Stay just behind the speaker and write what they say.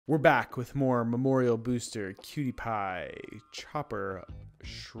We're back with more Memorial Booster Cutie Pie Chopper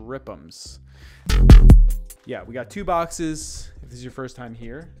Shrippums. Yeah, we got 2 boxes. If this is your first time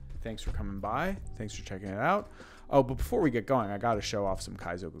here, thanks for coming by. Thanks for checking it out. Oh, but before we get going, I got to show off some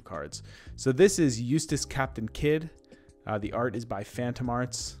Kaizoku cards. So this is Eustace Captain Kidd. The art is by Phantom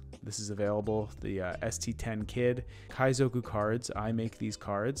Arts. This is available, the ST10 Kid. Kaizoku cards, I make these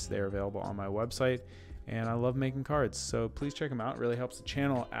cards. They're available on my website. And I love making cards, so please check them out. It really helps the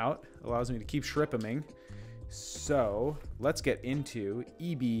channel out. Allows me to keep shripping. So let's get into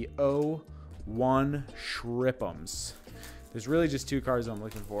EB01 Shrippums. There's really just 2 cards I'm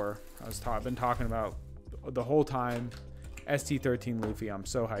looking for. I've been talking about the whole time. ST13 Luffy. I'm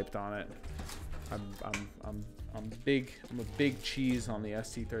so hyped on it. I'm a big cheese on the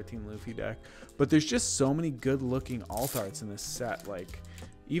ST13 Luffy deck. But there's just so many good looking alt arts in this set. Like,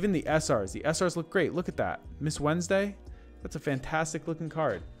 even the SRs. The SRs look great. Look at that. Miss Wednesday. That's a fantastic looking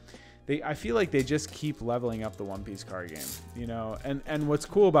card. I feel like they just keep leveling up the One Piece card game, you know? And what's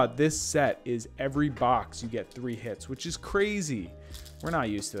cool about this set is every box you get 3 hits, which is crazy. We're not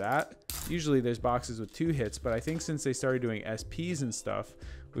used to that. Usually there's boxes with 2 hits, but I think since they started doing SPs and stuff,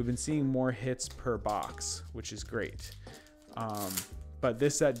 we've been seeing more hits per box, which is great. But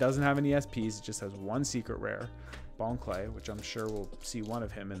this set doesn't have any SPs. It just has 1 secret rare. Bon Clay, which I'm sure we'll see one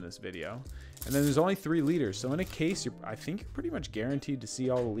of him in this video. And then there's only 3 leaders. So in a case, I think you're pretty much guaranteed to see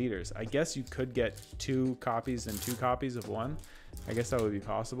all the leaders. I guess you could get 2 copies and 2 copies of one. I guess that would be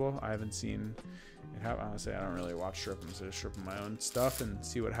possible. I haven't seen it happen. Honestly, I don't really watch Shrippums. I just Shrippum my own stuff and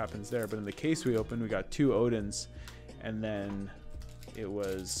see what happens there. But in the case we opened, we got 2 Odins, and then it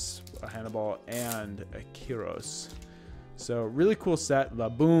was a Hannibal and a Kyros. So really cool set.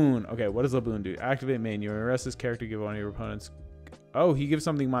 Laboon. Okay, what does Laboon do? Activate main. You arrest this character, give one of your opponents. Oh, he gives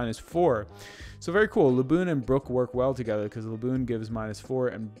something -4. So very cool. Laboon and Brook work well together because Laboon gives -4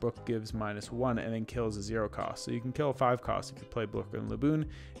 and Brook gives -1 and then kills a 0 cost. So you can kill a 5 cost if you play Brook and Laboon,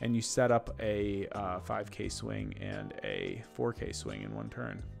 and you set up a 5k swing and a 4k swing in 1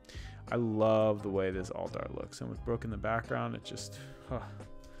 turn. I love the way this alt art looks. And with Brook in the background, it just, oh,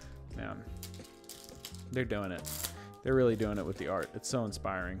 man, they're doing it. They're really doing it with the art. It's so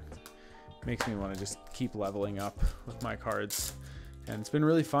inspiring. Makes me want to just keep leveling up with my cards. And it's been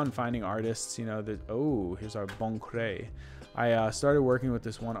really fun finding artists, you know, that, oh, here's our Bon Clay. I started working with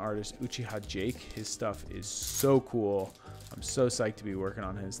this one artist, Uchiha Jake. His stuff is so cool. I'm so psyched to be working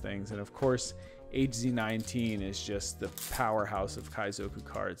on his things. And of course, HZ19 is just the powerhouse of Kaizoku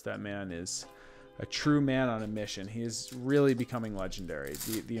cards. That man is a true man on a mission. He is really becoming legendary.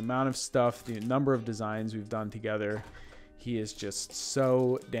 The amount of stuff, the number of designs we've done together, he is just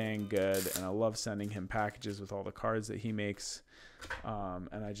so dang good. And I love sending him packages with all the cards that he makes.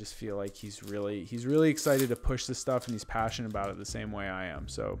 And I just feel like he's really excited to push this stuff, and he's passionate about it the same way I am.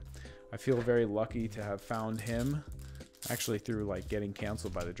 So I feel very lucky to have found him. Actually, through like getting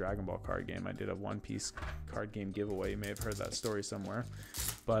canceled by the Dragon Ball card game, I did a One Piece card game giveaway. You may have heard that story somewhere.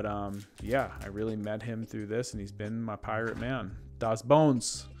 But yeah, I really met him through this, and he's been my pirate man. Das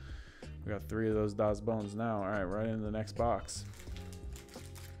Bones. We got 3 of those Das Bones now. All right, right into the next box.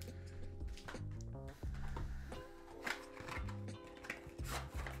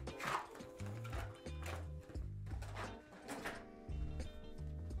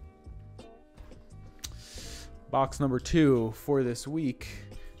 Box number 2 for this week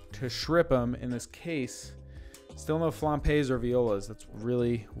to Shrippum. In this case, still no Flampés or Violas. That's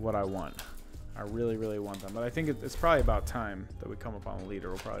really what I want. I really want them. But I think it's probably about time that we come up on a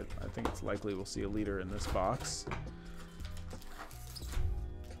leader. I think it's likely we'll see a leader in this box.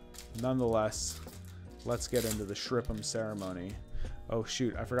 Nonetheless, let's get into the Shrippum ceremony. Oh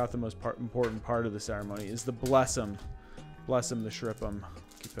shoot, I forgot the most important part of the ceremony is the bless him. Bless him, the Shrippum.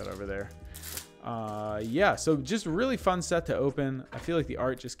 Keep that over there. Yeah, so just a really fun set to open. I feel like the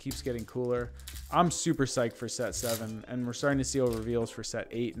art just keeps getting cooler. I'm super psyched for set 7, and we're starting to see reveals for set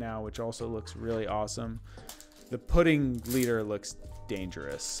 8 now, which also looks really awesome. The pudding leader looks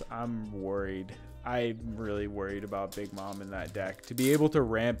dangerous. I'm worried. I'm really worried about Big Mom in that deck. To be able to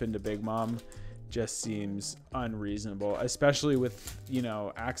ramp into Big Mom just seems unreasonable, especially with, you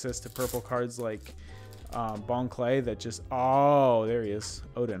know, access to purple cards like Bon Clay that just, oh, there he is.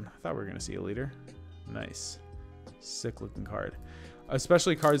 Odin. I thought we were going to see a leader. Nice. Sick looking card.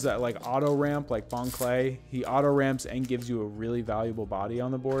 Especially cards that like auto ramp, like Bon Clay. He auto ramps and gives you a really valuable body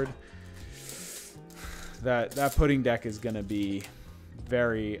on the board. That pudding deck is going to be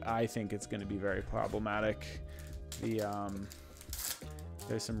I think it's going to be very problematic. There's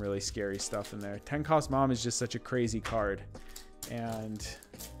some really scary stuff in there. 10 cost Mom is just such a crazy card. And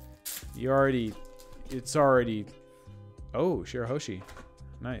it's already, oh, Shirahoshi.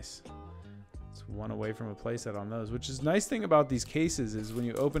 Nice. It's one away from a playset on those, which is nice thing about these cases is when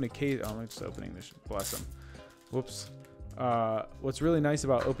you open a case. Oh, I'm just opening this. Bless them. Whoops. What's really nice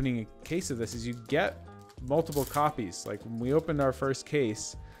about opening a case of this is you get multiple copies. Like when we opened our first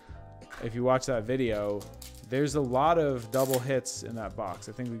case, if you watch that video, there's a lot of double hits in that box.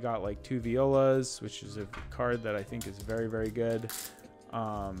 I think we got like 2 Violas, which is a card that I think is very, very good.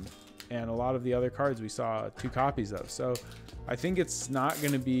 And a lot of the other cards we saw 2 copies of. So I think it's not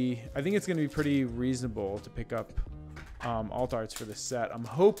going to be, I think it's going to be pretty reasonable to pick up alt arts for this set. I'm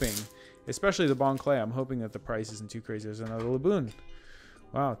hoping, especially the Bon Clay, I'm hoping that the price isn't too crazy. There's another Laboon.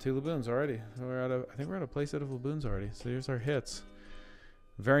 Wow, 2 Laboons already. So we're at I think we're at a playset of Laboons already. So here's our hits.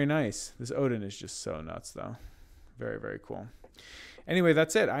 Very nice. This Odin is just so nuts though. Very, very cool. Anyway,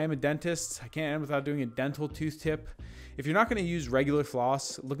 that's it. I am a dentist. I can't end without doing a dental tooth tip. If you're not going to use regular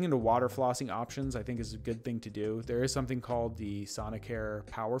floss, looking into water flossing options, I think is a good thing to do. There is something called the Sonicare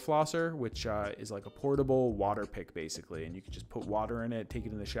Power Flosser, which is like a portable water pick basically. And you can just put water in it, take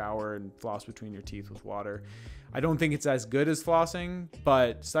it in the shower and floss between your teeth with water. I don't think it's as good as flossing,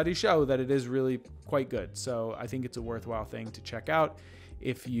 but studies show that it is really quite good. So I think it's a worthwhile thing to check out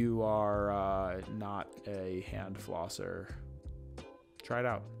if you are not a hand flosser. Try it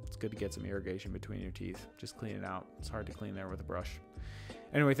out. It's good to get some irrigation between your teeth. Just clean it out. It's hard to clean there with a brush.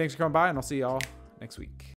 Anyway, thanks for coming by, and I'll see y'all next week.